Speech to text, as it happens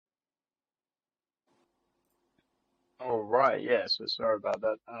Oh, right, yeah, so sorry about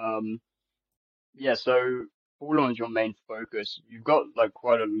that. Yeah, so Forlorn's your main focus. You've got like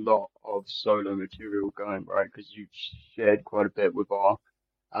quite a lot of solo material going, right? Because you've shared quite a bit with our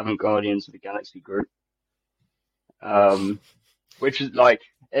Guardians of the Galaxy group. Um, which is like,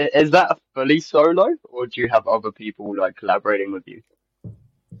 is that fully solo, or do you have other people like collaborating with you?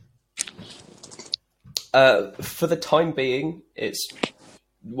 For the time being, it's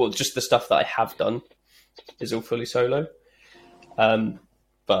just the stuff that I have done is all fully solo.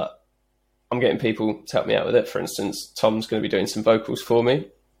 But I'm getting people to help me out with it. For instance, Tom's going to be doing some vocals for me,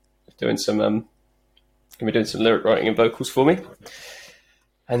 doing some going to be doing some lyric writing and vocals for me.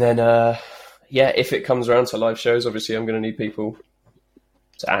 And then, yeah, if it comes around to live shows, obviously I'm going to need people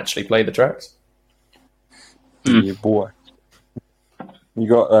to actually play the tracks. Yeah, boy. You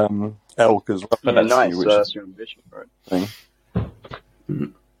got Elk as well. Yeah, nice. That's your ambition, right? Thing. Mm-hmm.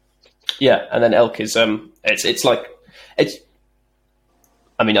 Yeah, and then Elk is it's like it's.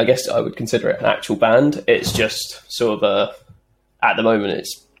 I mean, I guess I would consider it an actual band. It's just sort of at the moment,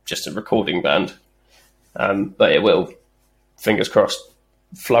 it's just a recording band, but it will, fingers crossed,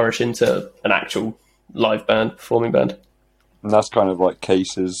 flourish into an actual live band, performing band. And that's kind of like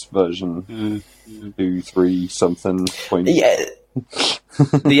Case's version 2, 3, something point. Yeah,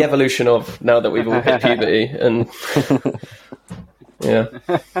 the evolution of now that we've all hit puberty, and yeah,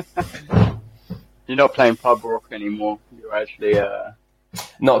 you're not playing pub rock anymore. You're actually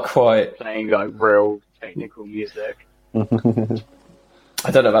not quite playing like real technical music.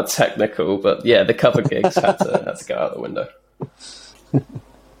 I don't know about technical, but yeah, the cover gigs had to go out the window.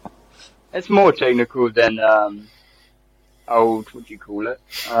 It's more technical than old, what do you call it?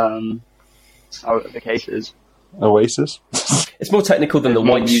 The Cases. Oasis. It's more technical than the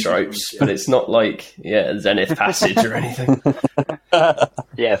White Stripes, but it's not like Zenith Passage or anything.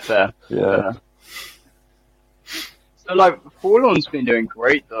 Yeah, fair. Yeah. So like, Forlorn's been doing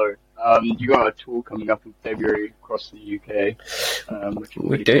great though. You got a tour coming up in February across the UK, which is we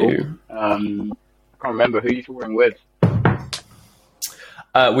really do. Cool. I can't remember who you're touring with.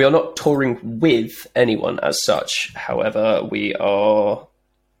 We are not touring with anyone as such. However, we've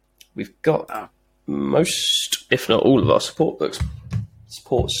got most, if not all, of our support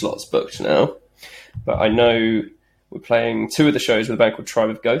slots booked now. But I know we're playing 2 of the shows with a band called Tribe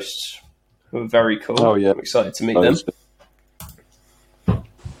of Ghosts, who are very cool. Oh yeah, I'm excited to meet them.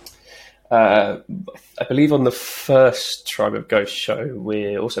 I believe on the first Tribe of Ghosts show,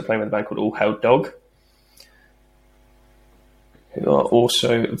 we're also playing with a band called All Hell Dog, who are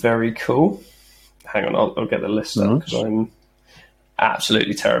also very cool. Hang on, I'll get the list up because I'm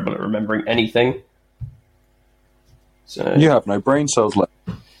absolutely terrible at remembering anything. So you have no brain cells left.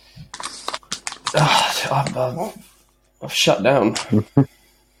 I've shut down.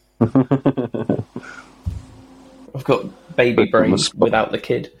 I've got baby brains without the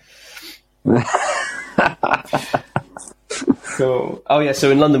kid. Cool. Oh yeah, so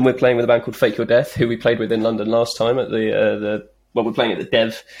in London we're playing with a band called Fake Your Death, who we played with in London last time at we're playing at the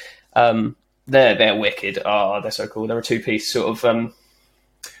Dev. They're wicked. Oh, they're so cool. They're a 2-piece sort of.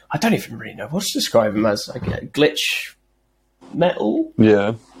 I don't even really know what to describe them as. Like glitch metal.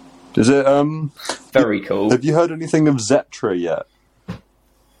 Yeah. Is it very cool? Have you heard anything of Zetra yet?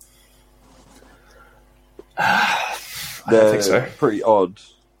 I don't think so. Pretty odd.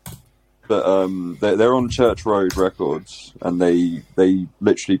 But they're on Church Road Records, and they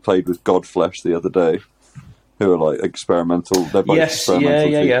literally played with Godflesh the other day, who are like experimental. They're both experimental.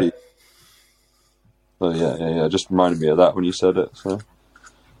 Yeah. So yeah. Just reminded me of that when you said it. So.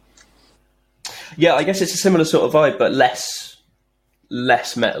 Yeah, I guess it's a similar sort of vibe, but less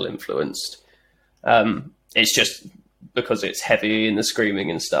metal influenced. It's just because it's heavy in the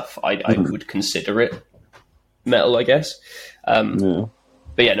screaming and stuff. I would consider it metal, I guess. Yeah.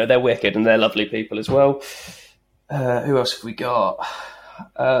 But yeah, no, they're wicked and they're lovely people as well. Who else have we got?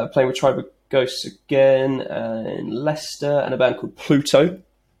 Playing with Tribe of Ghosts again in Leicester, and a band called Pluto,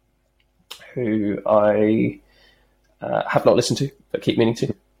 who I have not listened to, but keep meaning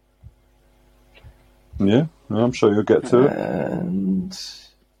to. Yeah, I'm sure you'll get to it. And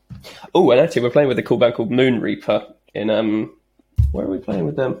actually, we're playing with a cool band called Moon Reaper in where are we playing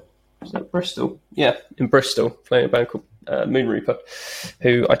with them? Is that Bristol? Yeah, in Bristol, playing a band called Moon Reaper,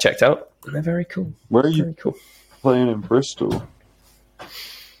 who I checked out, and they're very cool. Where are you playing in Bristol?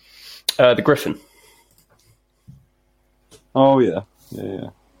 The Griffin. Oh yeah.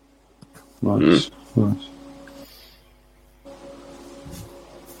 Nice.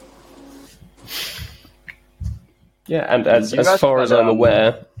 Yeah, and as far as I'm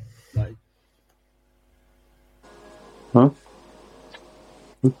aware... Huh?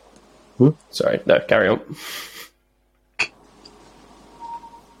 Sorry, no, carry on.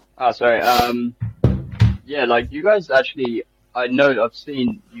 Oh, sorry. Yeah, like you guys actually, I know I've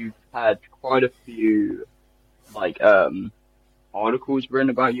seen you've had quite a few like articles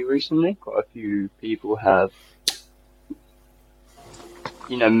written about you recently. Quite a few people have,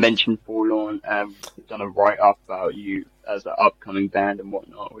 mentioned Forlorn and done a write-up about you as an upcoming band and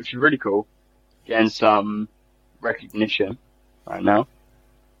whatnot, which is really cool. Getting some recognition right now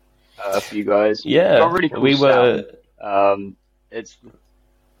for you guys. You've got a Yeah, really cool we were. sound. It's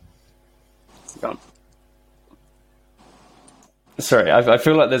gone. Sorry, I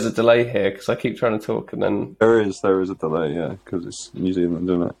feel like there's a delay here because I keep trying to talk and then There is a delay, yeah, because it's New Zealand,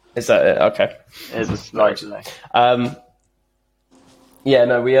 isn't it? is that it? Okay. There's a slight delay. Yeah,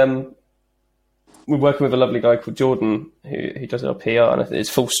 no, we're working with a lovely guy called Jordan who does our PR, and it's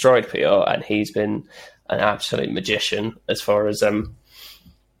Full Stride PR, and he's been an absolute magician as far as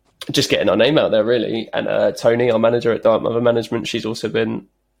just getting our name out there, really. And Tony, our manager at Dark Mother Management, she's also been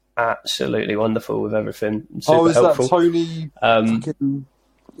absolutely wonderful with everything. Super Is helpful. that Tony?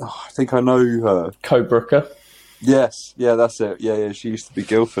 I think I know her. Co-Brooker. Yes, yeah, that's it. Yeah, she used to be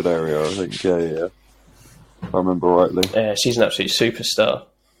Guildford area, I think. Yeah. If I remember rightly. Yeah, she's an absolute superstar.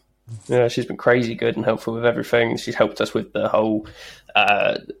 Yeah, she's been crazy good and helpful with everything. She's helped us with the whole,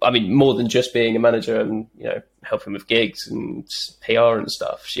 more than just being a manager and, helping with gigs and PR and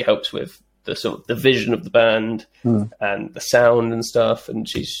stuff. She helps with the sort of the vision of the band and the sound and stuff. And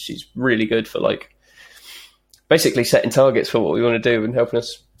she's really good for like basically setting targets for what we want to do and helping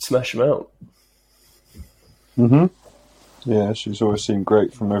us smash them out. Mm-hmm. Yeah, she's always seemed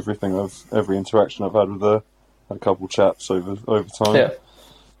great from every interaction I've had with her. Had a couple chats over time.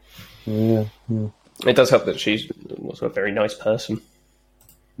 Yeah. It does help that she's also a very nice person.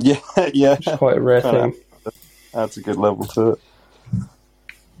 Yeah. It's quite a rare thing. Adds a good level to it.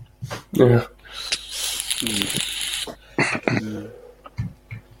 Yeah.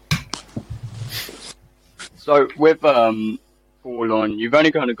 So with Forlorn, you've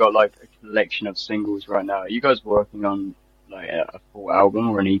only kind of got like a collection of singles right now. Are you guys working on like a full album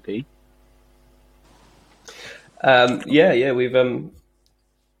or an EP? Yeah,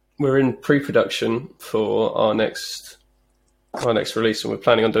 we're in pre-production for our next release, and we're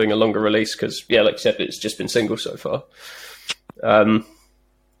planning on doing a longer release because, like you said, it's just been singles so far.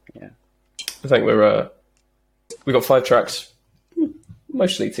 Yeah, I think we've got 5 tracks,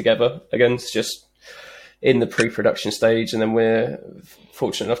 mostly together. Again, it's just in the pre-production stage, and then we're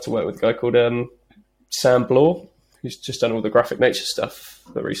fortunate enough to work with a guy called Sam Blore, who's just done all the graphic nature stuff,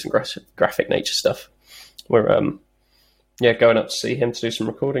 the recent graphic nature stuff. We're going up to see him to do some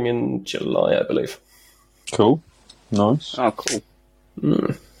recording in July, I believe. Cool, nice. Oh, cool.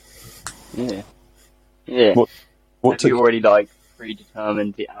 Yeah. What Have you already like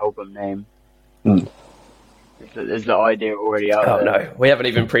predetermined the album name? Is the idea already out there? Oh no, we haven't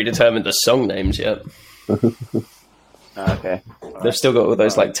even predetermined the song names yet. Okay. They've still got all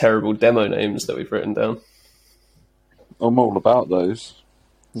those like terrible demo names that we've written down. I'm all about those.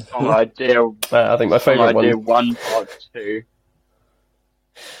 Song idea. I think my favourite idea one. 1, part 2.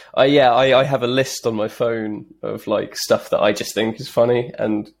 I have a list on my phone of like stuff that I just think is funny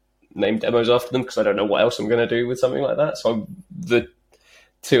and name demos after them because I don't know what else I'm going to do with something like that. So the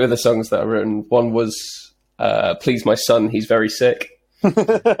 2 of the songs that I've written, one was "Please My Son, He's Very Sick," and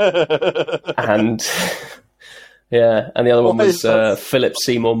and the other one was Philip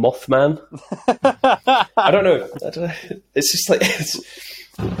Seymour Mothman. I don't know. It's just like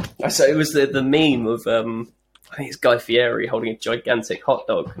so. It was the meme of I think it's Guy Fieri holding a gigantic hot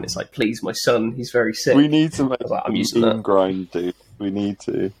dog, and it's like, "Please, my son, he's very sick." We need to make I'm using that that. grind, dude. We need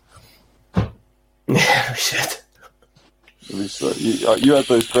to. Yeah, we should. You had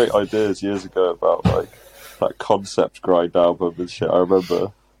those great ideas years ago about like that concept grind album and shit. I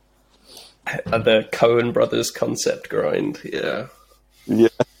remember. And the Coen Brothers concept grind, yeah. We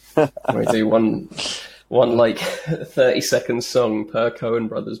do one like 30-second song per Coen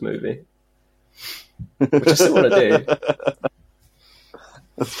Brothers movie, which I still want to do.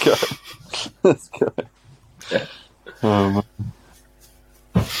 Let's go. Yeah.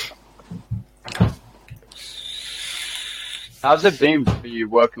 How's it been for you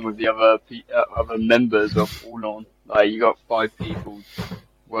working with the other members of Forlorn? Like you got 5 people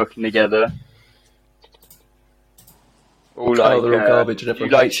working together. All like they're all garbage and you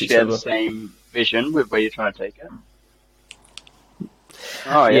everyone like hates each share other. the same vision with where you're trying to take it.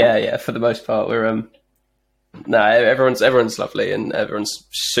 Oh Yeah. For the most part, we're everyone's lovely and everyone's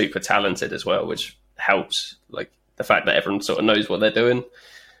super talented as well, which helps. Like the fact that everyone sort of knows what they're doing.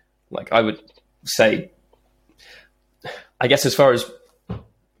 Like I would say, I guess as far as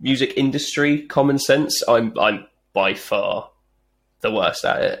music industry common sense, I'm by far the worst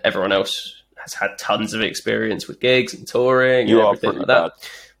at it. Everyone else has had tons of experience with gigs and touring You and are everything pretty like that.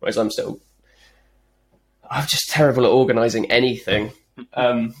 Whereas I'm just terrible at organising anything.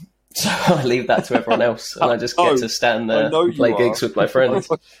 So I leave that to everyone else, and I just get to stand there and play gigs with my friends.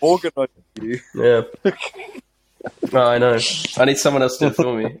 Organise you. Yeah. Oh, I know. I need someone else to do it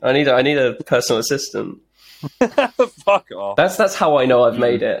for me. I need a personal assistant. Fuck off. That's how I know I've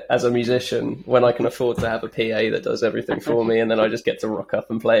made it as a musician, when I can afford to have a PA that does everything for me, and then I just get to rock up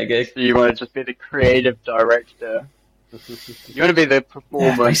and play a gig. So you want to just be the creative director. You want to be the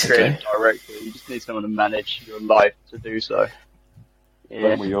performer and creative director. You just need someone to manage your life to do so. Yeah.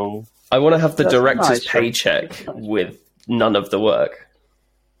 Don't we all? I want to have the That's director's nice, right? paycheck with none of the work.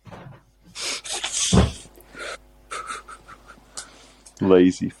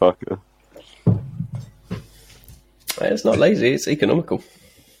 Lazy fucker. It's not lazy, it's economical.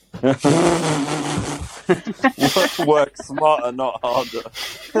 Work smarter, not harder.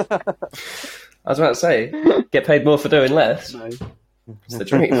 I was about to say, get paid more for doing less. No. It's the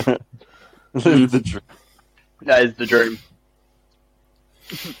dream. Live the dream. That is the dream.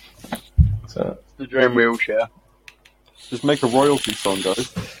 So, It's the dream we all share. Just make a royalty song,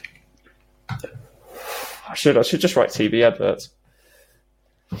 guys. I should just write TV adverts.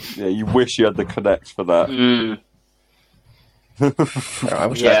 Yeah, you wish you had the connect for that. I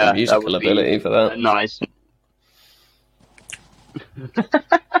wish I had the musical ability for that. Nice.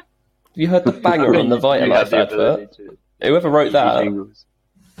 You heard the banger on the Vitalife advert? Whoever wrote that,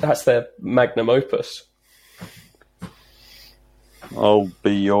 that's their magnum opus. I'll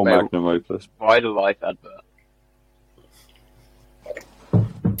be your magnum opus. Vitalife advert.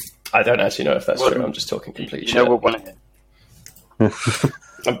 I don't actually know if that's true. I'm just talking complete shit. You know what one it is?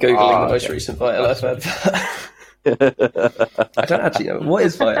 I'm googling the most recent Vitalife advert. I don't actually know. What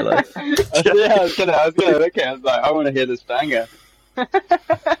is Vitalife? Yeah, I was gonna look at it. I was like, I want to hear this banger.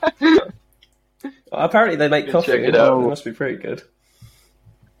 Apparently they make coffee. Check it out. It must be pretty good.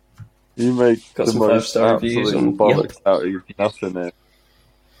 You make Got the some most 5-star reviews absolute on bollocks out of nothing there.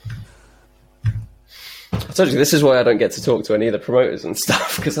 I told you, this is why I don't get to talk to any of the promoters and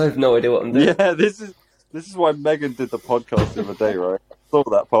stuff, because I have no idea what I'm doing. Yeah, this is why Megan did the podcast the other day, right? I saw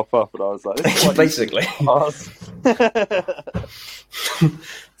that pop up and I was like, this is what Basically.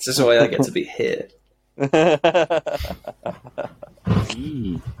 This is why I get to be here.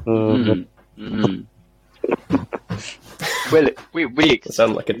 Well, we It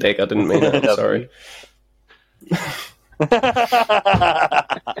sounded like a dig, I didn't mean it, sorry.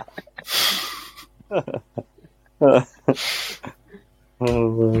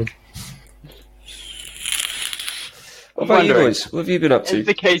 What about you boys? What have you been up to? Is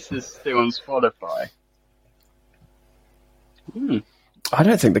the cases still on Spotify? I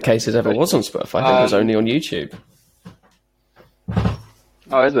don't think the Cases ever was on Spotify. I think it was only on YouTube.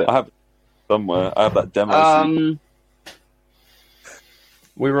 Oh, is it? I have it somewhere. I have that demo. CD.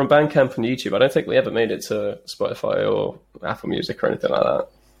 We were on Bandcamp and YouTube. I don't think we ever made it to Spotify or Apple Music or anything like that.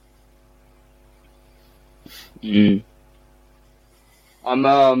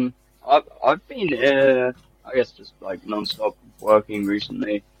 I've been I guess just like non-stop working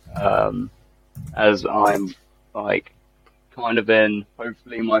recently, as I'm like kind of in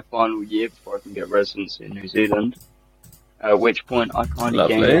hopefully my final year before I can get residency in New Zealand. At which point I kind of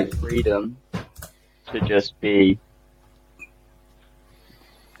gain that freedom to just be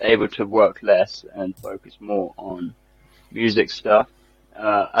able to work less and focus more on music stuff.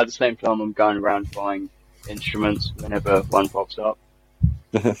 At the same time, I'm going around buying instruments whenever one pops up.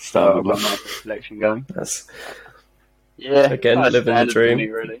 So I've got a nice collection going. That's Again, living the dream. Me,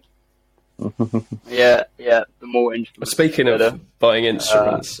 really. Yeah. The more instruments. Speaking the of buying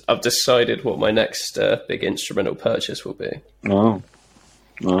instruments, I've decided what my next big instrumental purchase will be. Oh,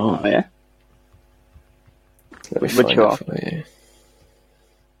 yeah. Let me find it for you.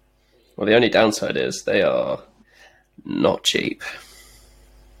 Well, the only downside is they are not cheap.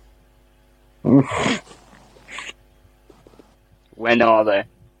 When are they?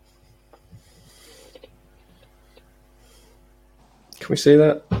 Can we see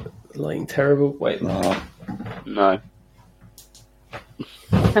that? Lighting terrible. Wait. No.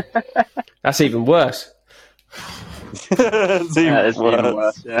 That's even worse. It's Even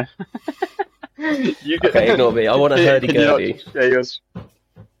worse, yeah. Okay, ignore me. I want a hurdy-gurdy.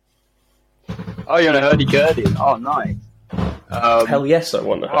 Oh, you want a hurdy-gurdy? Oh, nice. Hell yes, I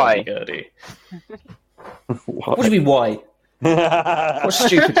want a hurdy-gurdy. What do you mean, why? What a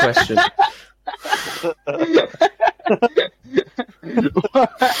stupid question.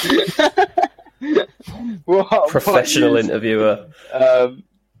 Professional interviewer.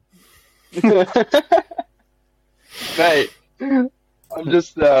 Mate,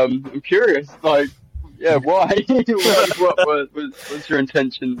 I'm curious. Like, yeah, why? What's your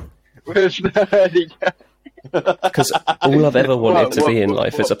intention with the hurdy-gurdy? Because all I've ever wanted to be in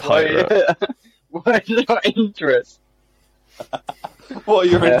life is a pirate. Why your interest? What are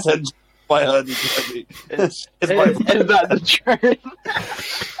your intentions by hurdy-gurdy? Is that the truth?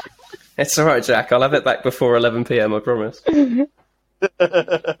 It's alright, Jack. I'll have it back before 11 PM, I promise.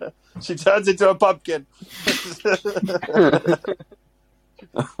 She turns into a pumpkin.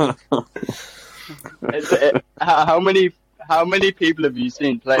 How many people have you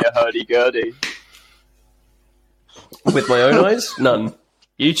seen play a hurdy-gurdy? With my own eyes? None.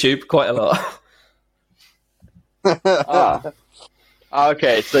 YouTube, quite a lot.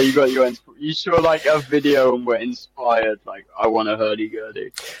 Okay, so you saw like a video and were inspired, like, I want a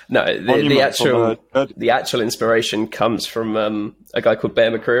hurdy-gurdy. No, the actual inspiration comes from a guy called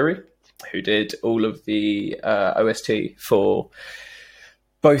Bear McCreary, who did all of the OST for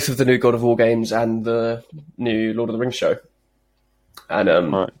both of the new God of War games and the new Lord of the Rings show. And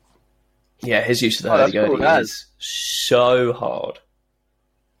right. yeah, his use of the hurdy-gurdy cool, is so hard.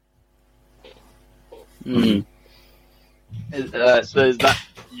 Mm. So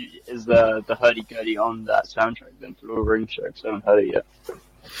is the hurdy-gurdy on that soundtrack then for Lord of the Rings show? Because I haven't heard it yet.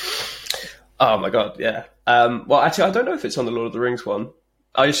 Oh my god, yeah. Well, actually, I don't know if it's on the Lord of the Rings one.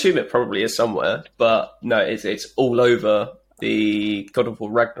 I assume it probably is somewhere, but no, it's all over the God of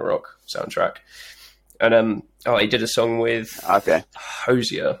War Ragnarok soundtrack. And he did a song with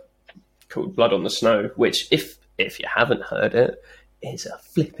Hosier called "Blood on the Snow," which, if you haven't heard it, is a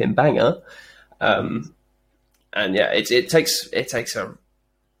flipping banger. And yeah, it takes a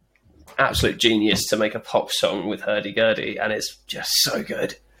absolute genius to make a pop song with hurdy-gurdy, and it's just so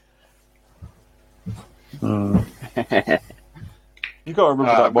good. You got to remember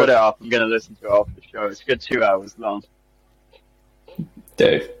that. I've got it up. I'm going to listen to it after the show. It's a good 2 hours long.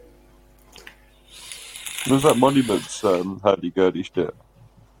 Dude. There's that Monuments hurdy-gurdy shit.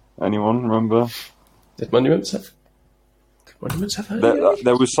 Anyone remember? Did Monuments have hurdy-gurdy?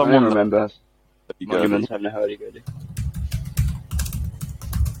 There was someone... I don't remember Monuments having a hurdy-gurdy.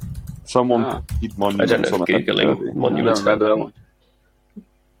 Someone did Monuments. I don't know if Googling Monuments. I don't remember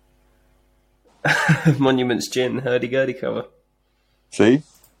that one. Monuments Gin hurdy-gurdy cover. See?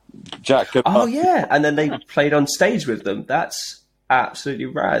 Jack. Oh, yeah. And then they played on stage with them. That's absolutely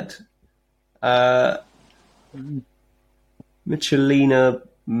rad. Michelina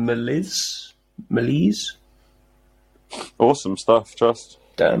Melise? Awesome stuff, trust.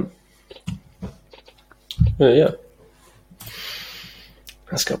 Damn. Yeah.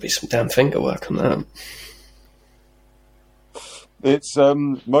 That's got to be some damn finger work on that. It's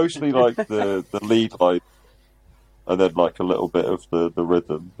mostly like the lead line, and then like a little bit of the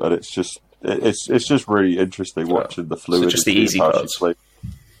rhythm, and it's just really interesting watching the fluidity. So just the easy parts.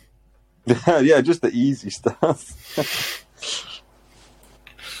 Yeah, just the easy stuff.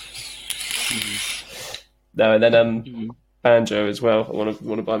 No, and then banjo as well. I want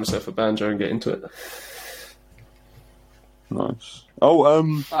to buy myself a banjo and get into it. Nice. Oh,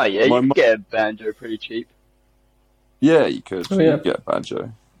 yeah, you can get a banjo pretty cheap. Yeah, you could. Oh, yeah. You could get a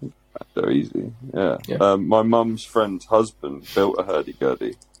banjo. Banjo easy. Yeah. Yeah. My mum's friend's husband built a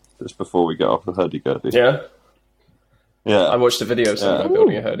hurdy-gurdy just before we got off the hurdy-gurdy. Yeah. Yeah. I watched a video of someone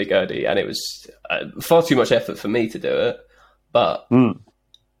building a hurdy-gurdy, and it was far too much effort for me to do it. But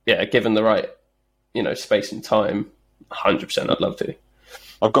yeah, given the right, space and time, 100% I'd love to.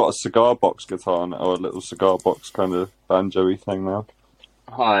 I've got a cigar box guitar now, or a little cigar box kind of banjo-y thing now.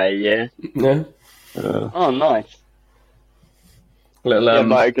 Hi, yeah. Yeah. Oh, nice. Little,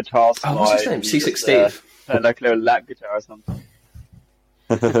 like a guitar slide. What's his name? C6 Steve. Like a little lap guitar or something.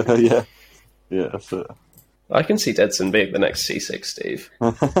 Yeah. Yeah, that's it. I can see Deadson being the next C6 Steve.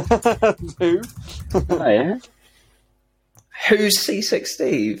 Who? Oh, yeah? Who's C6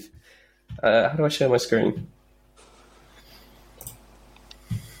 Steve? How do I share my screen?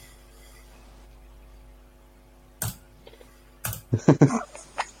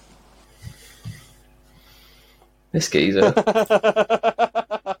 This geezer.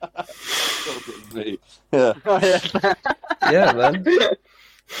 Me. Yeah. Oh, yeah. Yeah, man.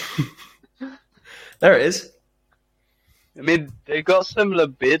 There it is. I mean, they got similar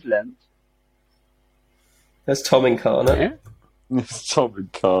beard length. There's Tom Incarnate. Yeah? It's Tom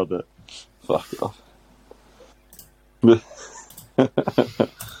Incarnate. Fuck off.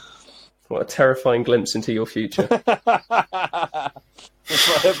 What a terrifying glimpse into your future. If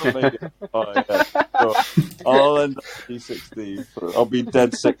I ever make it, sure. I'll end up at D60. I'll be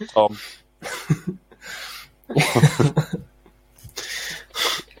dead sick, Tom.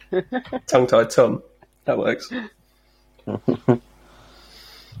 Tongue-tied Tom. That works.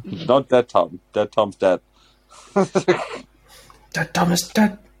 Not Dead Tom. Dead Tom's dead. Dead Tom is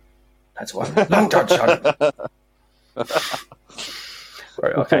dead. That's why. Long John shot him.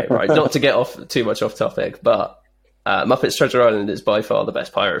 Right, okay, right. Not to get off too much off topic, but Muppets Treasure Island is by far the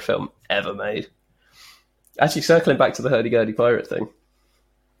best pirate film ever made. Actually, circling back to the hurdy-gurdy pirate thing.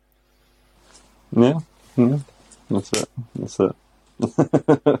 Yeah. That's it.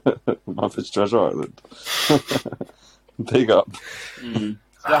 Muppets Treasure Island. Big up. Mm.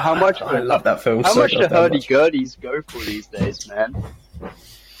 So how much? I love that film. How so much do goddamn much. hurdy-gurdies go for these days, man?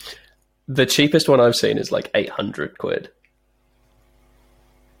 The cheapest one I've seen is like 800 quid.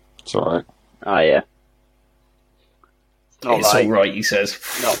 It's alright. Oh yeah. Not It's like, all right, he says.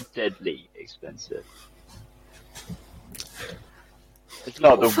 not deadly expensive. It's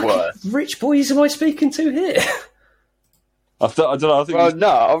not the worst. Rich boys am I speaking to here? I don't know. I think Well, no,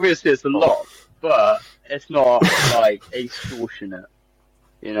 obviously it's a lot, but it's not like extortionate,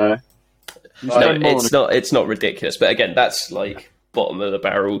 you know? No, it's not ridiculous. But again, that's like bottom of the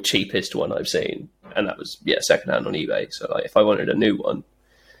barrel, cheapest one I've seen, and that was secondhand on eBay. So like, if I wanted a new one,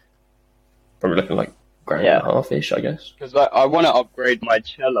 probably looking like grand and a half-ish, I guess. Because I want to upgrade my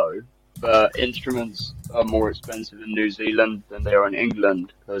cello, but instruments are more expensive in New Zealand than they are in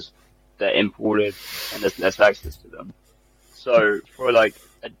England because they're imported and there's less access to them. So for like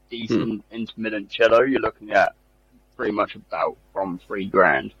a decent intermittent cello, you're looking at pretty much about from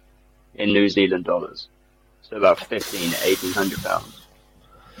 £3,000 in New Zealand dollars. So about 1,800 pounds,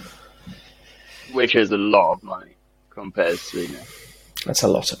 which is a lot of money compared to That's a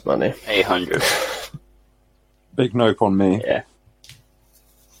lot of money. 800. big nope on me. Yeah.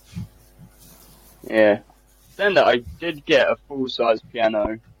 Yeah. Then I did get a full-size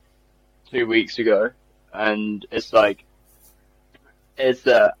piano 2 weeks ago, and it's like it's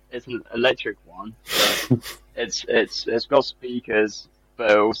an electric one. So it's got speakers,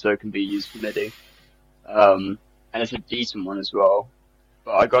 but it also can be used for MIDI. And it's a decent one as well.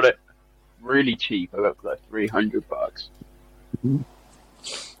 But I got it really cheap. I got it for like $300. And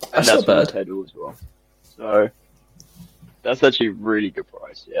That's not my bad. pedal as well. So that's actually a really good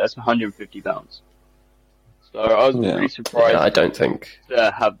price. Yeah, it's £150. So I was really surprised I don't think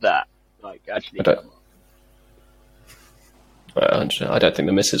to have that like actually I don't- come up. I don't think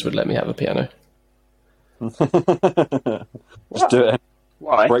the missus would let me have a piano. Just do it.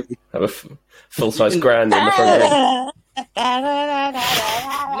 Why? Break. Have a full-size grand in the front room.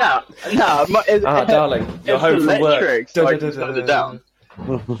 No. Darling, you're home from work. Electric, so I can turn it down.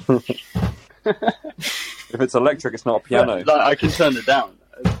 If it's electric, it's not a piano. Like, I can turn it down.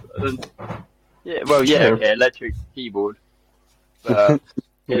 Okay, electric keyboard. But It'll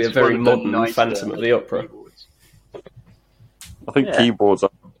be a it's very one of the modern nicer Phantom of the Opera. keyboards. I think keyboards are.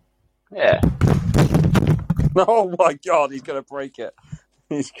 Yeah. Oh my god, he's gonna break it.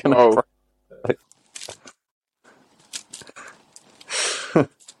 He's gonna Oh. break it.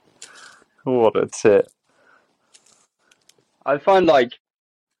 What a tit. I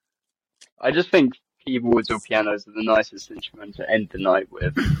just think keyboards or pianos are the nicest instrument to end the night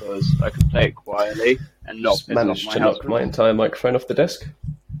with because I can play it quietly and not Just piss off managed my to knock husband. my entire microphone off the desk.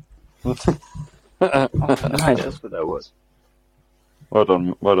 Nice, that's what that was. Well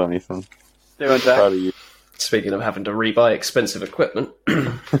done, Ethan. Doing Proud that. of you. Speaking of having to rebuy expensive equipment,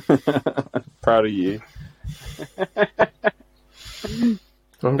 Proud of you.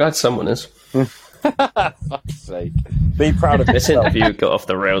 I'm glad someone is. Fuck's sake. Be proud of This yourself. interview got off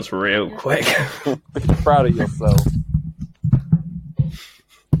the rails real quick. Be proud of yourself.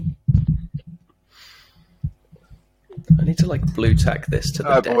 I need to like blue tack this to the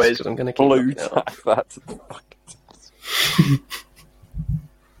Alright, desk boys. because I'm going to keep Blue looking it up. tack that.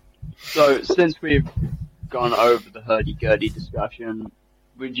 So, since we've gone over the hurdy-gurdy discussion,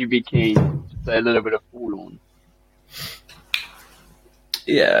 would you be keen to play a little bit of Forlorn?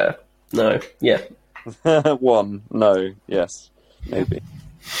 Yeah. No. Yeah. One. No. Yes. Maybe.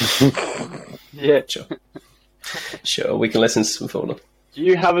 Yeah. Sure. We can listen to some Forlorn. Do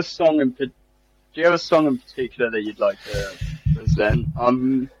you have a song in particular that you'd like to present?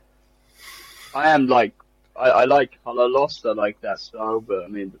 I like Color Lost. I like that style, but I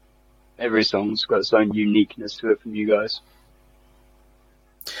mean, every song's got its own uniqueness to it from you guys.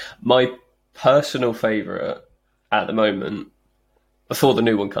 My personal favourite at the moment, before the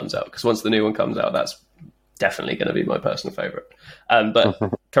new one comes out, because once the new one comes out, that's definitely going to be my personal favourite. But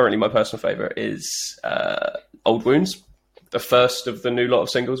currently, my personal favourite is Old Wounds, the first of the new lot of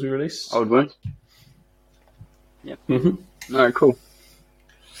singles we released. Old Wounds? Yeah. Mm-hmm. Alright, cool.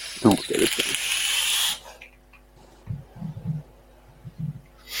 Let's get this done.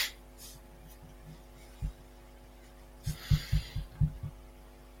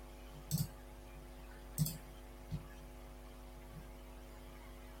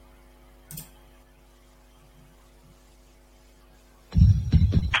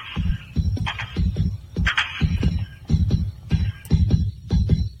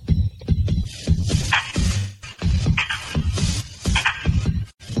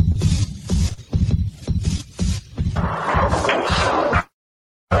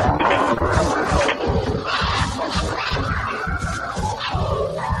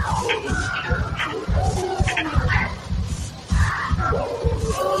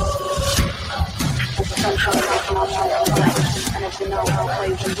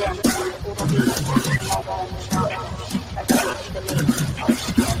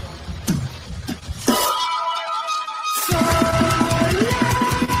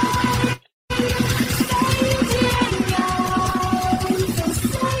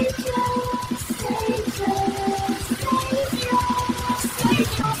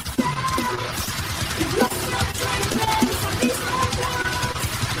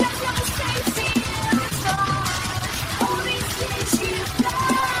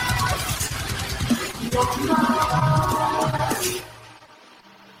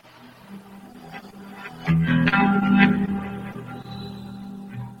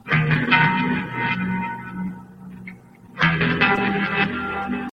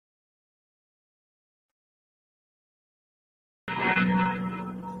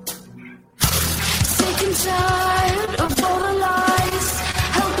 Sick and tired of all the lies,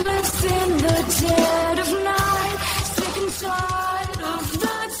 helpless in the dead of night. Sick and tired of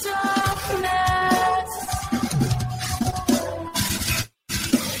the darkness.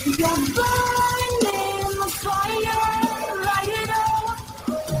 You're burning the fire, light it up.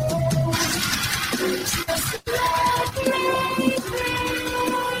 Just let me be.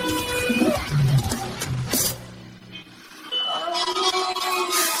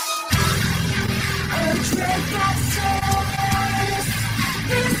 A dread that says,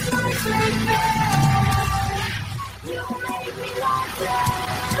 this life ain't fair. You made me like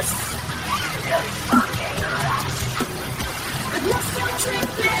this. You fucking wretch. But you're still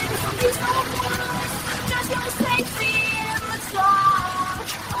tripping from these old words. There's no safety in the dark.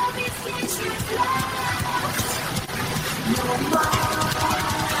 All these kids you've left. You're mine.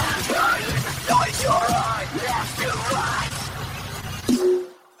 You're the noise you're on, left to right.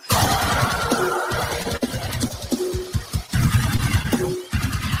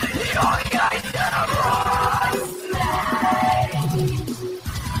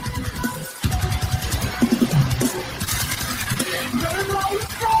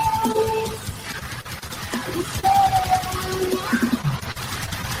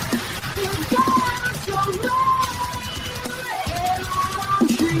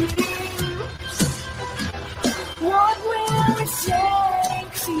 What will it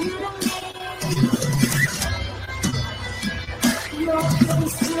take for you to meet? Your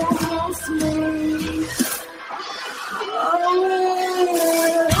face still haunts me.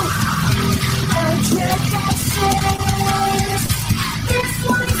 A dread that says, this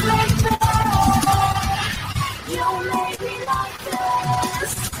one's like that. You made me like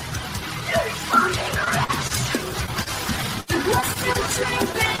this. You fucking wretch. You're still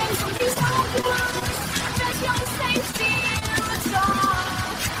tripping from these old words. There's no safety in the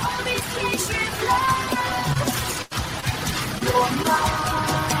dark. All these things you've left. You're mine.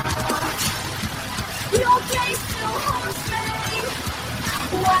 Your gaze still haunts me.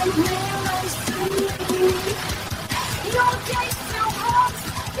 When will I see? Your gaze still haunts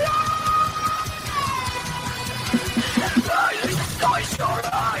me. Burning the sky shore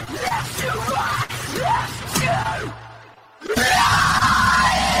eye, left to right, left to right.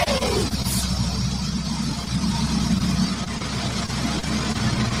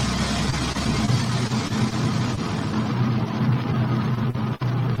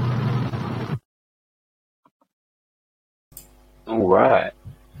 All right.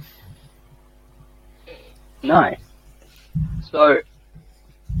 Nice. So,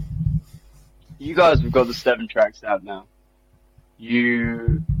 you guys have got the 7 tracks out now.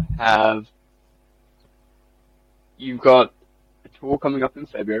 You've got a tour coming up in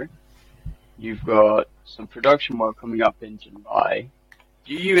February. You've got some production work coming up in July.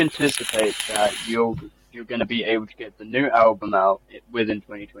 Do you anticipate that you're going to be able to get the new album out within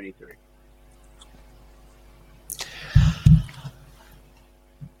 2023?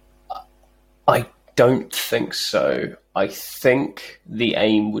 I don't think so. I think the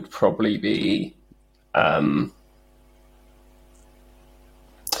aim would probably be, I mean,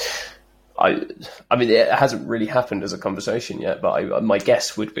 it hasn't really happened as a conversation yet, but my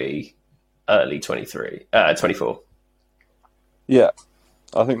guess would be early 24. Yeah,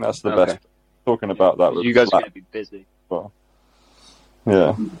 I think that's the best. Talking about that with you guys are going to be busy. Well,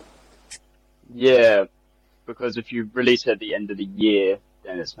 yeah. Yeah, because if you release it at the end of the year,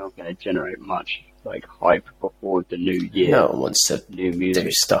 then it's not going to generate much like hype before the new year. No one wants to new music.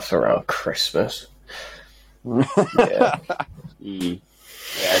 do stuff around Christmas. Yeah.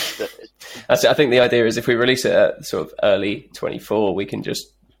 Yeah, I think the idea is if we release it at sort of early 24, we can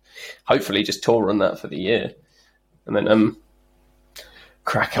just hopefully just tour on that for the year, and then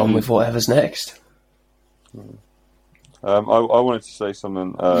crack on with whatever's next. I wanted to say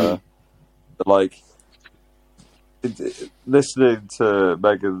something like listening to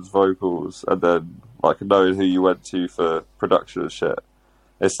Megan's vocals and then like knowing who you went to for production and shit,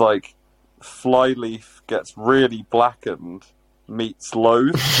 it's like Flyleaf gets really blackened meets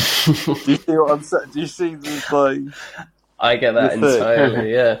Loathe. Do you see what I'm saying? Do you see this like? I get that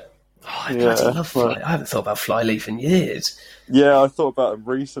entirely. Yeah. Oh, I bloody love Fly. Well, I haven't thought about Flyleaf in years. yeah, I thought about them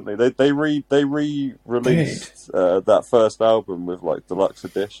recently. They re-released that first album with like deluxe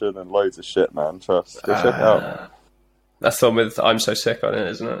edition and loads of shit, man. Trust, go check it out. That's the one with "I'm So Sick" on it,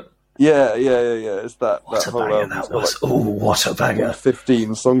 isn't it? Yeah. It's that What that a whole banger album. that was! Oh, what a banger!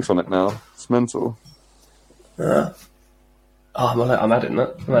 15 songs on it now. It's mental. I'm adding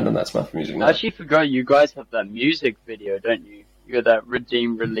that. I'm adding that to my music now. I actually forgot you guys have that music video, don't you? You got that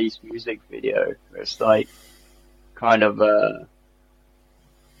Redeem Release music video where it's like kind of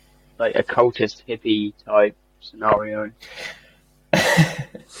like a cultist hippie type scenario.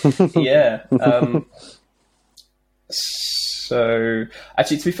 Yeah. So,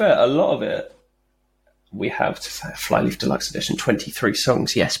 actually, to be fair, a lot of it we have to Flyleaf Deluxe Edition, 23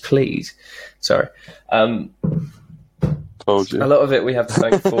 songs. Yes, please. Sorry. Told you. A lot of it we have to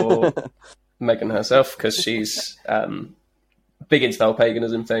thank for Megan herself, because she's big into the whole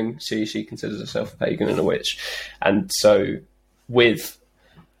paganism thing. She considers herself a pagan and a witch, and so with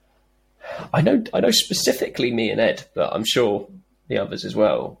I know specifically me and Ed, but I'm sure the others as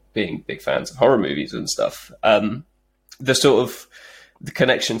well, being big fans of horror movies and stuff. The sort of the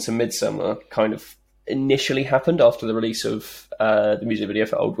connection to Midsummer kind of initially happened after the release of the music video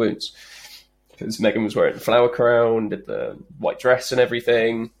for Old Wounds, because Megan was wearing the flower crown, did the white dress and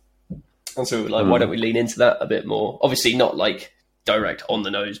everything. And so we were like, why don't we lean into that a bit more? Obviously not like direct on the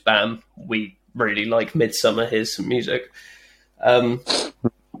nose, bam, we really like Midsummer, here's some music. But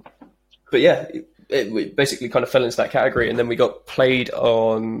yeah, we basically kind of fell into that category, and then we got played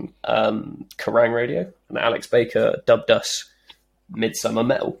on Kerrang Radio, and Alex Baker dubbed us Midsummer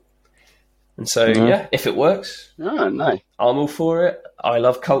Metal. And so, yeah, if it works, Oh, nice. I'm all for it. I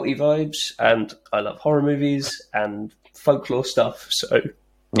love culty vibes, and I love horror movies and folklore stuff. So,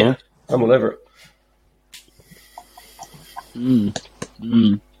 yeah, I'm all over it.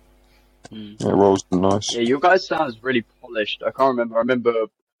 It rolls nice. Yeah, your guys sounds really polished. I can't remember.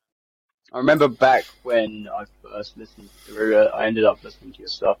 I remember back when I first listened through it, I ended up listening to your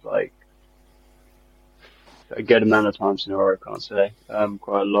stuff like a good amount of times in a row, I can't say.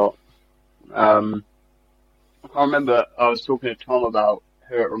 Quite a lot. I remember I was talking to Tom about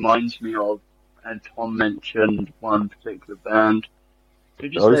who it reminds me of, and Tom mentioned one particular band.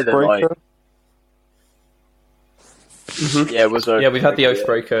 Did you say that, like... Oathbreaker? Yeah, it was Yeah, we've had the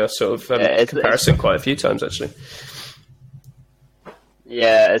Oathbreaker. Oathbreaker sort of it's comparison quite a few times, actually.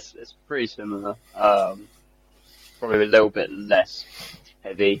 Yeah, it's pretty similar. Probably a little bit less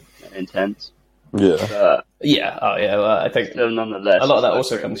heavy and intense. Yeah. But Yeah, I think still nonetheless. a lot of that it's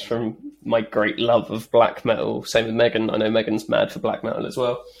also like comes from my great love of black metal. Same with Megan. I know Megan's mad for black metal as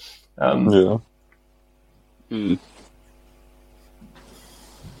well. Yeah.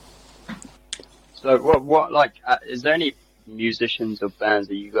 So what like is there any musicians or bands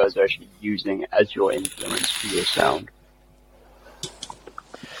that you guys are actually using as your influence for your sound?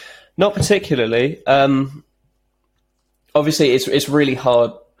 Not particularly. Obviously, it's really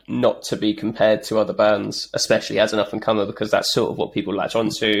hard not to be compared to other bands, especially as an up-and-comer, because that's sort of what people latch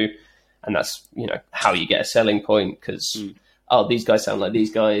onto, and that's, you know, how you get a selling point, because, oh, these guys sound like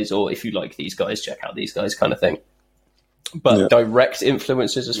these guys, or if you like these guys, check out these guys, kind of thing. But direct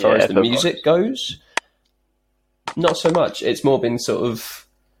influences as far as the music goes, not so much. It's more been sort of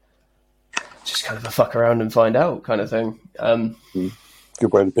just kind of a fuck around and find out kind of thing.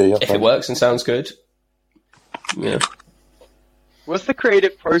 Good way to be. If it works and sounds good, yeah. What's the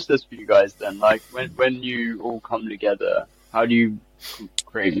creative process for you guys then? Like when you all come together, how do you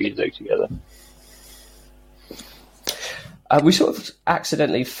create music together? We sort of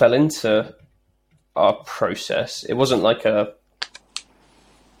accidentally fell into our process. It wasn't like a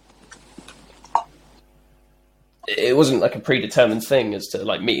predetermined thing as to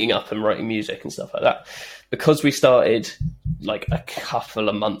like meeting up and writing music and stuff like that. Because we started like a couple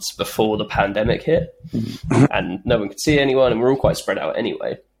of months before the pandemic hit and no one could see anyone and we're all quite spread out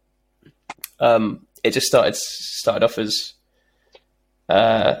anyway. It just started off as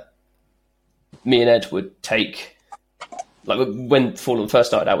me and Ed would take, like when Forlorn first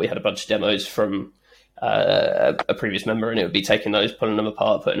started out, we had a bunch of demos from a previous member, and it would be taking those, pulling them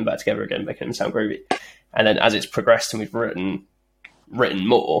apart, putting them back together again, making them sound groovy. And then as it's progressed and we've written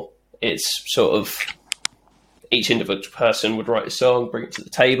more, it's sort of each individual person would write a song, bring it to the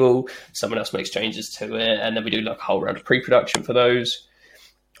table, someone else makes changes to it, and then we do like a whole round of pre-production for those.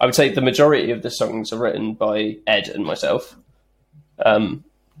 I would say the majority of the songs are written by Ed and myself. That's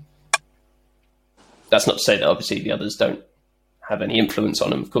not to say that obviously the others don't have any influence on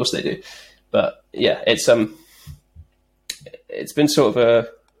them. Of course they do. But yeah, it's been sort of a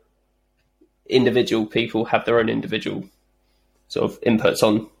individual people have their own individual sort of inputs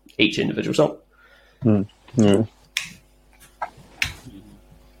on each individual song. Yeah.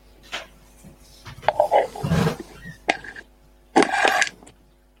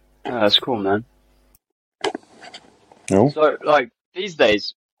 That's cool, man. No. So, like, these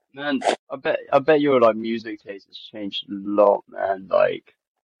days, man, I bet your like music taste has changed a lot, man. Like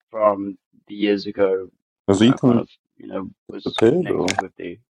from the years ago, Has when I kind Ethan of, was appeared or? connected with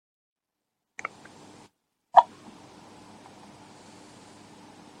the.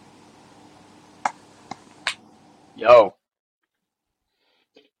 Yo,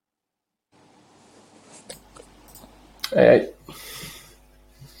 Hey,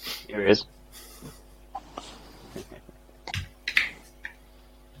 here he is.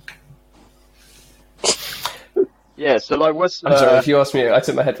 Yeah, so like, what's I'm sorry if you asked me. I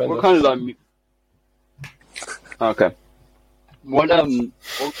took my headphones what off. kind of like? Okay. What are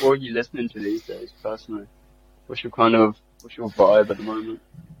you listening to these days, personally? What's your vibe at the moment?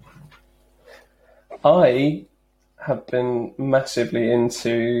 I have been massively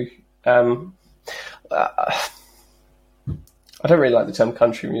into. I don't really like the term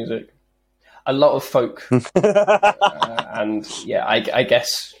country music. A lot of folk, and yeah, I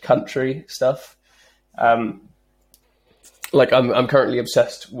guess country stuff. Like I'm currently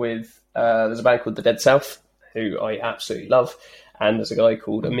obsessed with. There's a band called The Dead South, who I absolutely love, and there's a guy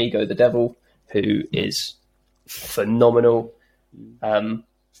called Amigo the Devil, who is phenomenal. And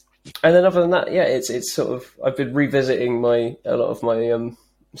then other than that, yeah, it's sort of I've been revisiting a lot of my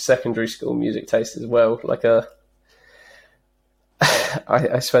secondary school music taste as well. Like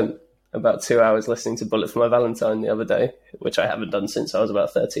I spent about 2 hours listening to Bullet for My Valentine the other day, which I haven't done since I was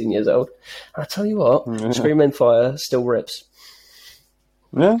about 13 years old. And I tell you what, Scream and Fire still rips.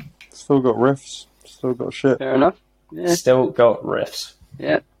 Yeah, still got riffs, still got shit, Fair enough. Yeah. Still got riffs.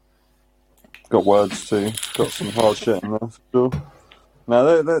 Yeah. got words too, got some hard shit in there for sure.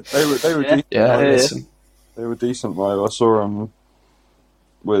 No, they were Yeah. decent. Yeah, Yeah. listen. They were decent live. I saw them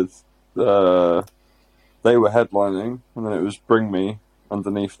with they were headlining, and then it was Bring Me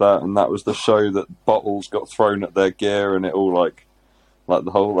underneath that, and that was the show that bottles got thrown at their gear, and it all like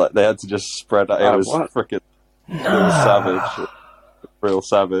the whole they had to just spread out. It was What? freaking. It was savage, real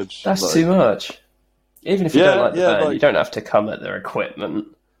savage. That's too much. Even if you Yeah, don't like the yeah, band, like- you don't have to come at their equipment.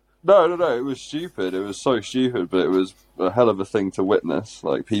 No, it was stupid. It was so stupid, but it was a hell of a thing to witness.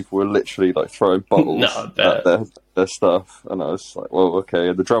 Like, people were literally, like, throwing bottles No, I bet. at their stuff. And I was like, well, okay.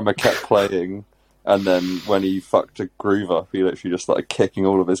 And the drummer kept playing, and then when he fucked a groove up, he literally just started kicking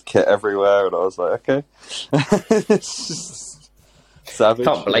all of his kit everywhere, and I was like, okay. It's just savage.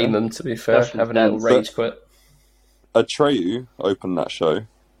 Can't blame them, to be fair, That's having a little intense. rage quit. Atreyu opened that show.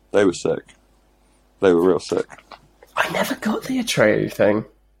 They were sick. They were real sick. I never got the Atreyu thing.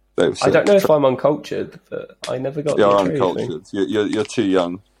 They were sick. I don't know if I'm uncultured, but I never got You're the Atreyu uncultured. You're too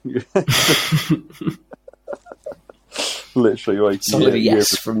young. Literally, like thing. Solid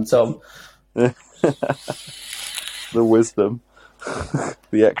yes from Tom. the wisdom,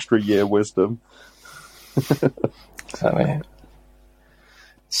 the extra year wisdom. Exactly.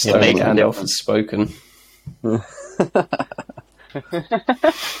 Stone making a Gandalf difference. has spoken.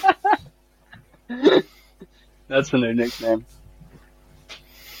 That's a new nickname.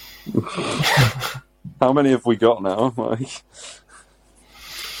 How many have we got now? Like,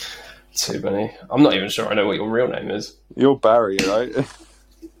 Too many. I'm not even sure I know what your real name is. you're Barry, right?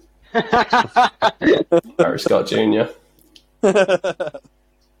 Barry Scott Jr.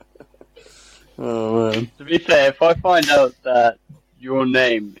 Oh man. To be fair, if I find out that your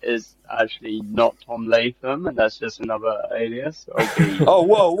name is actually not Tom Latham and that's just another alias, I'll be Oh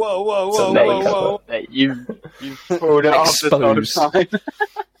whoa! that you've pulled it off this whole Exposed. time.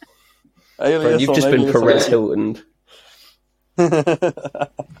 Alias Bro, you've on just been alias Perez on Hilton.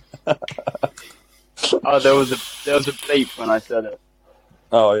 Oh, there was a bleep when I said it.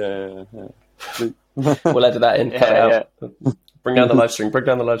 Oh yeah. We'll edit that in. Cut it Yeah, out. Bring down the live stream.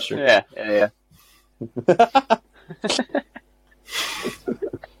 yeah.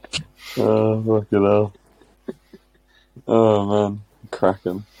 Oh fucking hell. Oh man,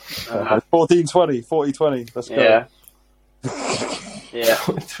 cracking. 14-20, 40-20. Let's go. Yeah. Yeah.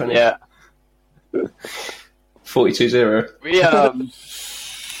 20. Yeah. 42-0. We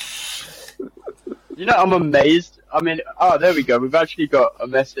I'm amazed. I mean, there we go. We've actually got a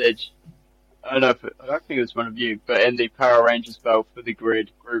message I don't know if I don't think it was one of you, but in the Power Rangers spell for the grid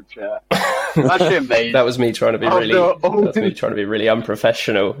group chat. Actually amazing. That was me trying to be After really. all That was me this- trying to be really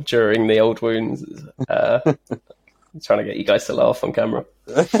unprofessional during the old wounds. Trying to get you guys to laugh on camera.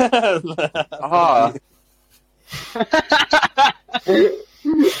 Ah.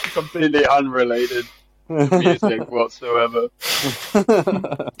 Completely unrelated to music whatsoever.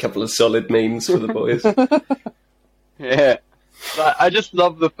 A couple of solid memes for the boys. Yeah. Like, I just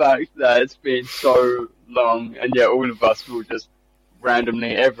love the fact that it's been so long, and yet all of us will just randomly,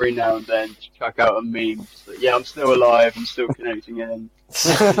 every now and then, chuck out a meme. Just like, yeah, I'm still alive, I'm still connecting in. It's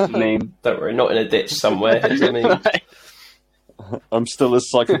a meme. Don't worry, not in a ditch somewhere. Here's a meme. I'm still as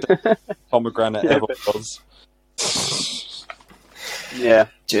psychedelic pomegranate Yeah. ever was. Yeah.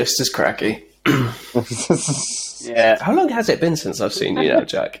 Just as cracky. Yeah. How long has it been since I've seen you now,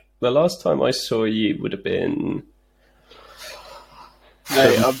 Jack? The last time I saw you would have been...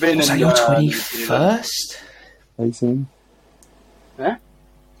 Mate, I've been Was in that your New Zealand. 21st? 18. Huh?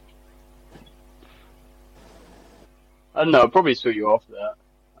 I don't know, I probably saw you after that.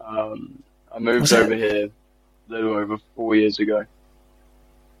 I moved Was it? over here a little over 4 years ago.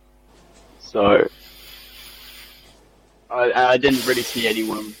 So, I didn't really see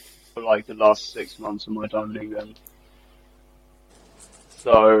anyone for like the last 6 months of my time in England.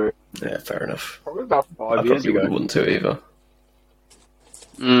 So, Yeah, fair enough. probably about I 5 years probably ago. wouldn't want to either.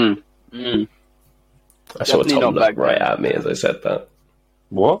 Mm. I saw Definitely Tom not look back right then. at me as I said that.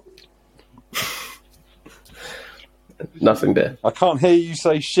 What? Nothing there. I can't hear you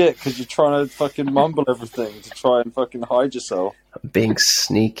say shit because you're trying to fucking mumble everything to try and fucking hide yourself. Being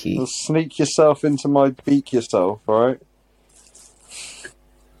sneaky. Just sneak yourself into my beak yourself, alright?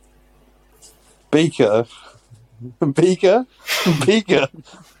 Beaker. Beaker? Beaker.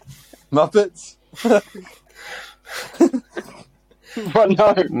 Muppets? But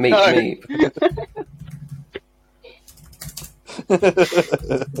no, Meet no. me.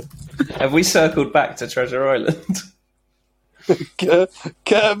 Have we circled back to Treasure Island?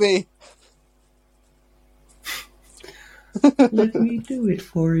 Kermie! Let me do it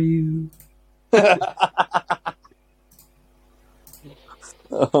for you.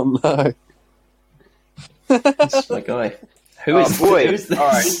 Oh no. That's my guy. Who Oh, is boy. Who is this? All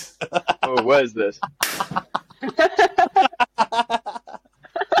right. Oh, where's this?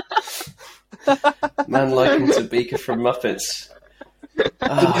 Man likened to Beaker from Muppets.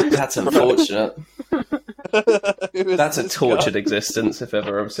 Ah, that's unfortunate. Who is That's a this tortured existence if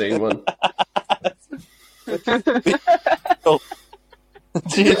ever I've seen one. guy?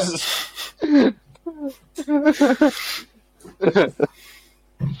 Jesus.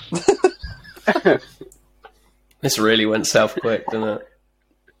 This really went south quick, didn't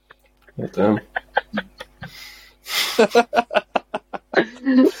it?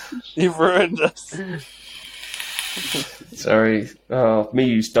 You've ruined us. Sorry. Oh,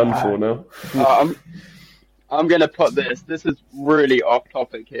 MEyou's done for now. I'm gonna put this. This is really off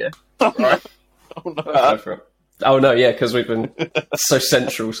topic here. Right? Oh no. Go for it. Oh no, yeah, because we've been so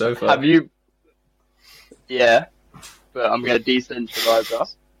central so far. Have you? Yeah, but I'm gonna decentralize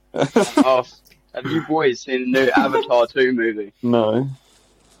us. And ask, have you boys seen the new Avatar 2 movie? No.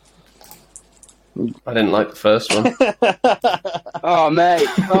 I didn't like the first one. Oh mate,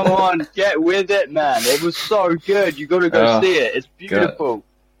 come on, get with it, man. It was so good. You gotta go Oh, see it. It's beautiful.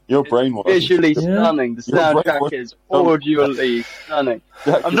 You're brainwashed. Visually stunning. The You're soundtrack brainwashed. is audioly stunning.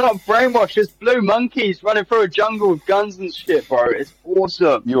 Jack, I'm not brainwashed. There's blue monkeys running through a jungle with guns and shit, bro. It's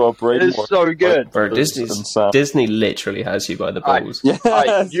awesome. you are It brainwashed. is so good. Bro, And Disney literally has you by the Alright. balls.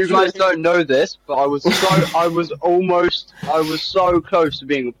 Yeah, You guys don't know this, but I was so close to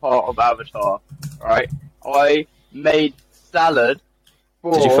being a part of Avatar. Right? I made salad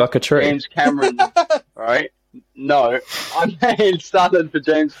for Did you fuck a tree? James Cameron. Right? No, I made salad for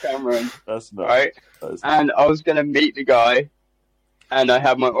James Cameron. That's not. Right? That's And I was gonna meet the guy, and I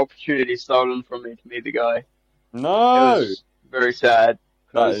had my opportunity stolen from me to meet the guy. It no. was very sad.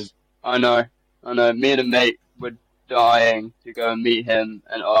 That 'cause is. I know. Me and a mate were dying to go and meet him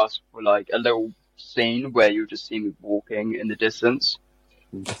and ask for like a little scene where you just see me walking in the distance.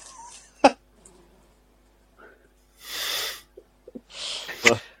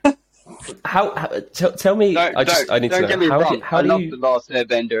 Tell me. Don't, I need don't to get know. me wrong. How I do love you? the Last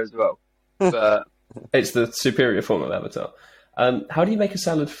Airbender as well, but It's the superior form of Avatar. How do you make a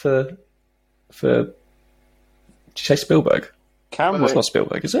salad for? Did you say Spielberg? Cameron. It's not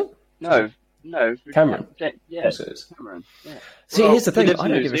Spielberg, is it? no. Cameron. Yeah, Yes, it is. Cameron. Yeah. See, Well, here's the he thing. lives I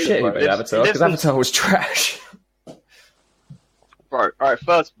in don't New give a Zealand, shit bro. about He lives- Avatar he because lives in- Avatar was trash. Right. All right.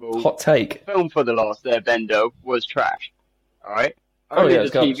 First of all, Hot take. the film for the Last Airbender was trash. All right. Only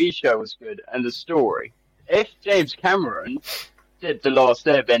it's the garbage. TV show was good and the story. If James Cameron did The Last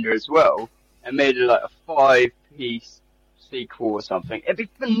Airbender as well and made it like a 5-piece sequel or something, it'd be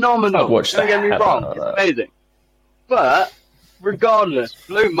phenomenal. I'd watch Don't the get me hell wrong, out of it's that. amazing. But regardless,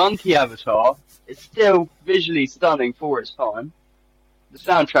 Blue Monkey Avatar is still visually stunning for its time. The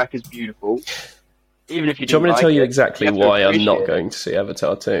soundtrack is beautiful. Even if you Do you want me didn't to like tell you it, exactly you have to why I'm not appreciate going to see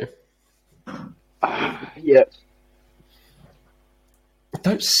Avatar 2? it. Yeah.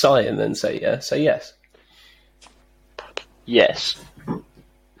 Don't sigh and then say yes. Say yes. Yes.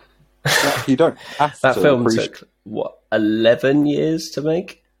 You don't have That to film appreciate. took, 11 years to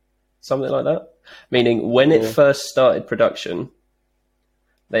make? Something like that? Meaning, when it first started production,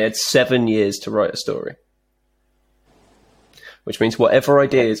 they had 7 years to write a story. Which means whatever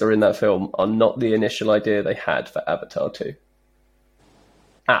ideas are in that film are not the initial idea they had for Avatar 2.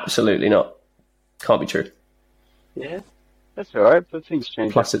 Absolutely not. Can't be true. Yeah. That's alright, but things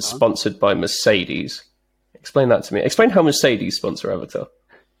change. Plus, over it's time. sponsored by Mercedes. Explain that to me. Explain how Mercedes sponsor Avatar.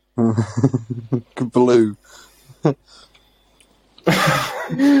 Blue.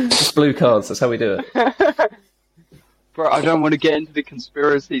 Just blue cards, that's how we do it. Bro, I don't want to get into the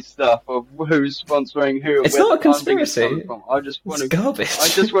conspiracy stuff of who's sponsoring who. It's where not the a funding is conspiracy. coming from. I just want It's to. garbage. I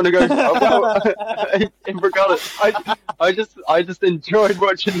just want to go. Well, in regardless, I just enjoyed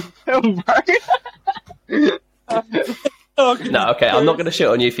watching the film, bro. No, okay, I'm not going to shit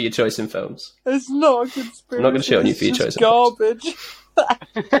on you for your choice in films. It's not a conspiracy. I'm not gonna shit on you for your it's choice just of garbage.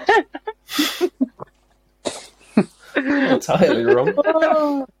 Entirely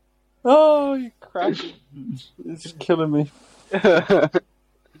wrong. Oh, you cracking. It's killing me.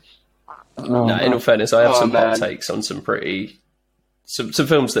 No, in all fairness, I have Oh, some hot man. takes on some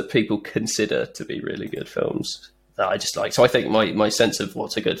films that people consider to be really good films that I just like. So I think my sense of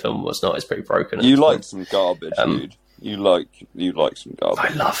what's a good film and what's not is pretty broken. at You this like point. some garbage, dude. You like some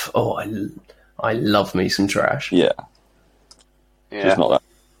garbage. I love me some trash. Yeah, Yeah, just not that.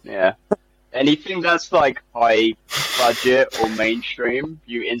 yeah. Anything that's like high budget or mainstream,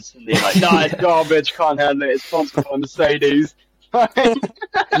 you instantly like, nah, it's garbage, can't handle it. It's sponsored by Mercedes. No,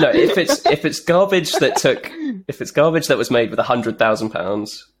 if it's garbage that was made with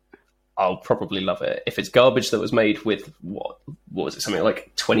 £100,000, I'll probably love it. If it's garbage that was made with what was it, something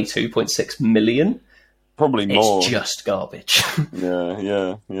like 22.6 million, Probably more. it's just garbage.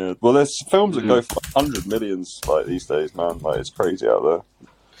 Yeah. Well, there's films that go for 100 millions like these days, man. Like it's crazy out there.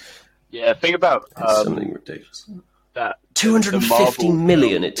 Yeah, think about It's something ridiculous. that. 250 the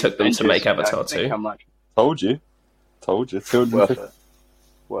million Marvel it took them to Avengers, make you know, Avatar think 2. how much Told you. worth 250. it.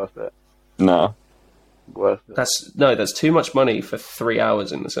 Worth it. No, Worth it. That's too much money for 3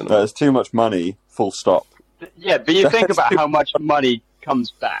 hours in the cinema. there's too much money. Full stop. Yeah, but you think about how much money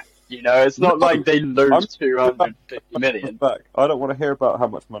comes back. You know, it's not like they lose 250 million. Back. I don't want to hear about how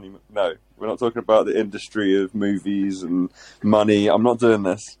much money. No, we're not talking about the industry of movies and money. I'm not doing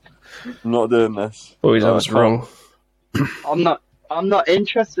this. Boys, I was can't. wrong. I'm not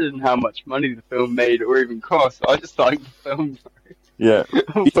interested in how much money the film made or even cost. I just like the film. Yeah.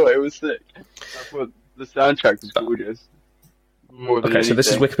 I thought it was sick. I thought the soundtrack was gorgeous. More than Okay, so this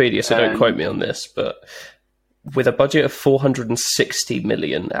is anything. Wikipedia, so don't And- quote me on this, but with a budget of 460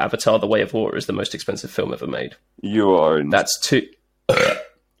 million, Avatar: The Way of Water is the most expensive film ever made. You are in. That's too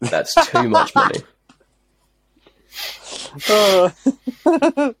much money.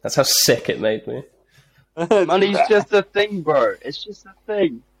 That's how sick it made me. Money's just a thing, bro. It's just a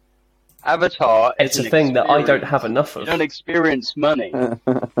thing. Avatar is It's a an thing that I don't experience. have enough You of. don't experience money.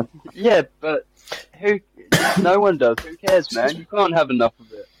 Yeah, but no one does. Who cares, man? You can't have enough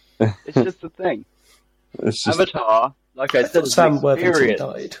of it. It's just a thing. It's just Avatar, like I said, is Sam an Worthington experience.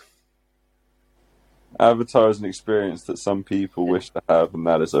 died. Avatar is an experience that some people wish to have, and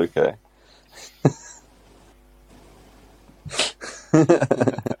that is okay.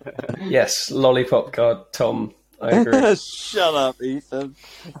 Yes, lollipop god Tom. I agree. Shut up, Ethan.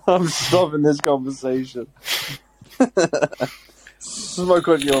 I'm stopping this conversation. Smoke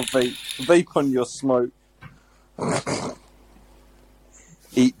on your vape. Vape on your smoke.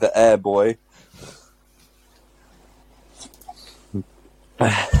 Eat the air, boy.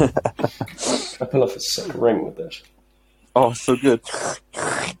 I pull off a sick ring with this. Oh, so good.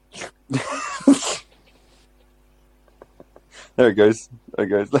 There it goes.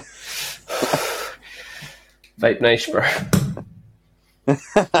 Vape Nation, bro.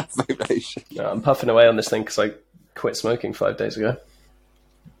 Vape Nation. No, I'm puffing away on this thing because I quit smoking 5 days ago.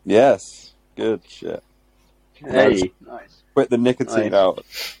 Yes. Good shit. Hey, nice. Quit the nicotine Nice. out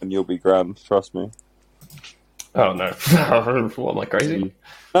and you'll be grand. Trust me. Oh no! What am I crazy?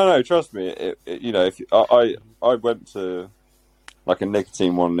 No, trust me. You know, if I went to like a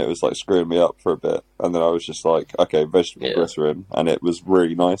nicotine one, and it was like screwing me up for a bit, and then I was just like, okay, vegetable glycerin, and it was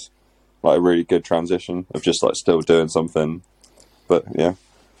really nice, like a really good transition of just like still doing something, but yeah.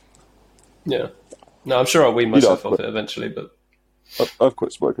 No, I'm sure I'll wean myself off it eventually, but I've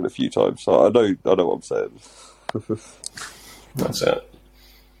quit smoking a few times, so I know what I'm saying. That's it.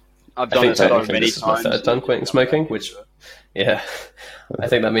 I've done it so many this is my times. third time quitting smoking, which, I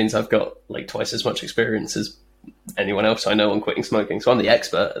think that means I've got like twice as much experience as anyone else I know on quitting smoking, so I'm the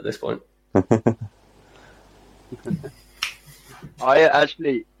expert at this point.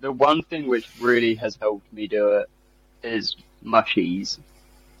 The one thing which really has helped me do it is mushies,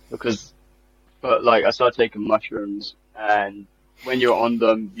 but I started taking mushrooms, and when you're on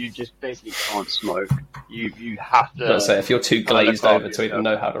them, you just basically can't smoke. You have to. I'll say if you're too glazed over to even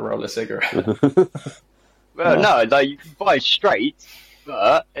know how to roll a cigarette. Well, no, you can buy straight,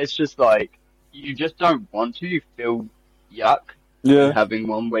 but it's just you just don't want to. You feel yuck having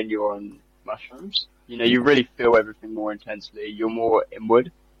one when you're on mushrooms. You really feel everything more intensely. You're more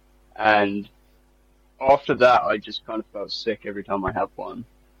inward, and after that, I just kind of felt sick every time I have one.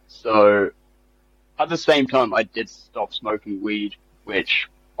 So, at the same time, I did stop smoking weed, which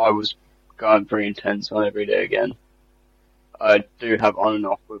I was going pretty intense on every day again. I do have on and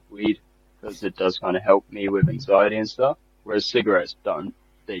off with weed, because it does kind of help me with anxiety and stuff, whereas cigarettes don't.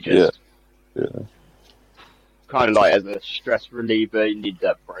 They just kind of as a stress reliever, you need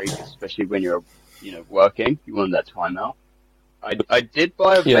that break, especially when you're, working. You want that time out. I did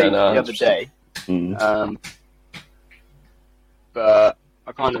buy a vape the other day, but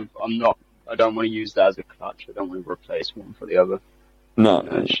I don't want to use that as a clutch. I don't want to replace one for the other. No.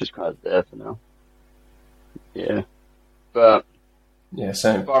 It's just kind of there for now. Yeah. But yeah,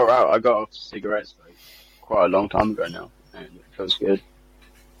 same. Far out, I got off cigarettes quite a long time ago now, and it feels good.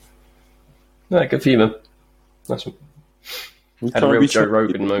 No, good for you, man. Nice one. Had a real Joe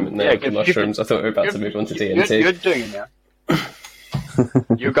Rogan moment there with the mushrooms. I thought we were about to move on to DMT. You're doing it now.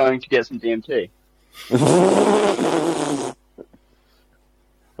 You're going to get some DMT.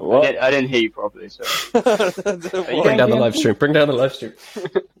 What? I didn't hear you properly, so. Bring down the live stream. Bring down the live stream.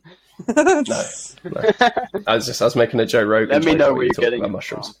 No. I was making a Joe Rogan. Let me know where you're getting about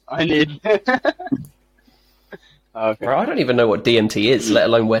mushrooms. I need. Okay. Bro, I don't even know what DMT is, let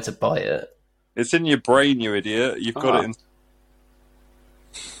alone where to buy it. It's in your brain, you idiot. You've got it in.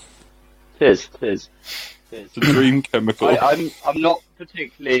 Tis. It's a dream chemical. I'm not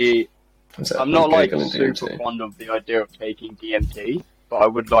particularly. I'm not super DMT. fond of the idea of taking DMT, but I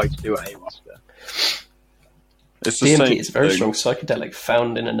would like to do ayahuasca. It's the DMT same is a very thing. strong psychedelic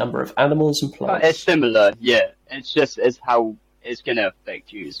found in a number of animals and plants. It's similar, yeah. It's how it's going to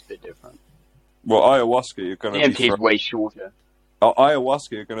affect you is a bit different. Well, ayahuasca, you're going to be DMT is way shorter.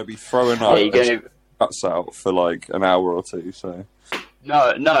 ayahuasca, you're going to be throwing up Yeah, guts out for an hour or two. So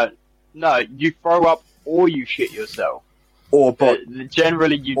no. You throw up or you shit yourself.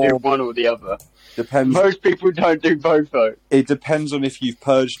 Generally, you do one or the other. Depends. Most people don't do both, though. It depends on if you've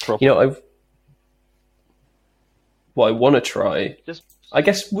purged properly. What I want to try, I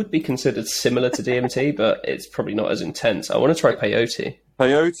guess, would be considered similar to DMT, but it's probably not as intense. I want to try peyote.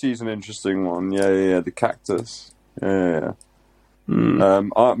 Peyote is an interesting one. Yeah. The cactus. Yeah.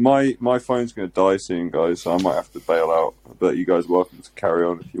 My phone's going to die soon, guys, so I might have to bail out. But you guys are welcome to carry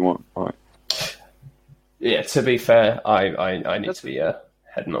on if you want. All right. Yeah, to be fair, I need to be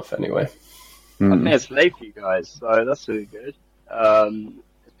heading off anyway. I think it's late for you guys, so that's really good.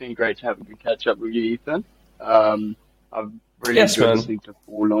 It's been great to have a good catch up with you, Ethan. I've really enjoyed listening to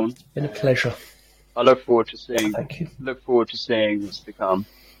Forlorn. Been a pleasure. I look forward to seeing. Thank you. Look forward to seeing what's to come.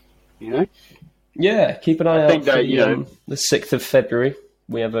 Yeah, keep an eye out for the 6th of February.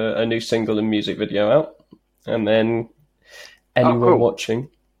 We have a new single and music video out, and then anyone watching,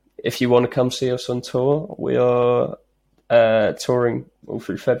 if you want to come see us on tour, we are touring all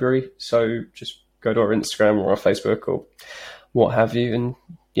through February. So just go to our Instagram or our Facebook or what have you, and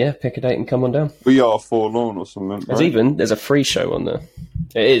pick a date and come on down. We are Forlorn or something. Right? There's a free show on there.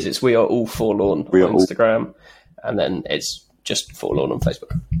 It is. It's We Are All Forlorn on Instagram, and then it's just Forlorn on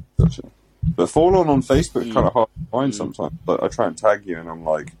Facebook. Gotcha. But Forlorn on Facebook is kind of hard to find sometimes. Like, I try and tag you, and I'm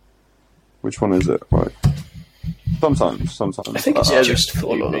like, which one is it? Like, sometimes. I think it's just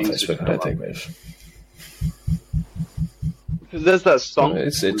Forlorn on Facebook. I don't think we've. Because there's that song.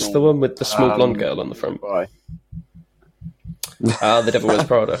 It's the one with the small blonde girl on the front. The Devil Wears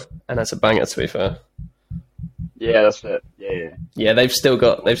Prada, and that's a banger. To be fair. Yeah, that's it. Yeah. Yeah, they've still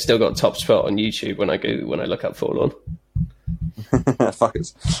got top spot on YouTube when I look up Forlorn.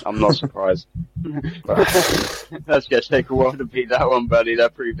 Fuckers. I'm not surprised. That's gonna take a while to beat that one, buddy.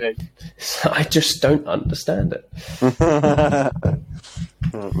 That's pretty big. I just don't understand it.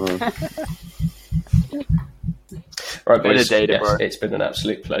 Right, Been a boys. data, Yes, bro. it's been an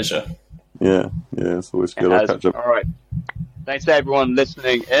absolute pleasure. Yeah, it's always good. It I'll has. catch up. All right. Thanks to everyone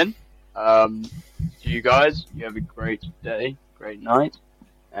listening in. To you guys, you have a great day, great night,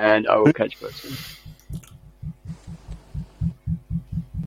 and I will catch you guys soon.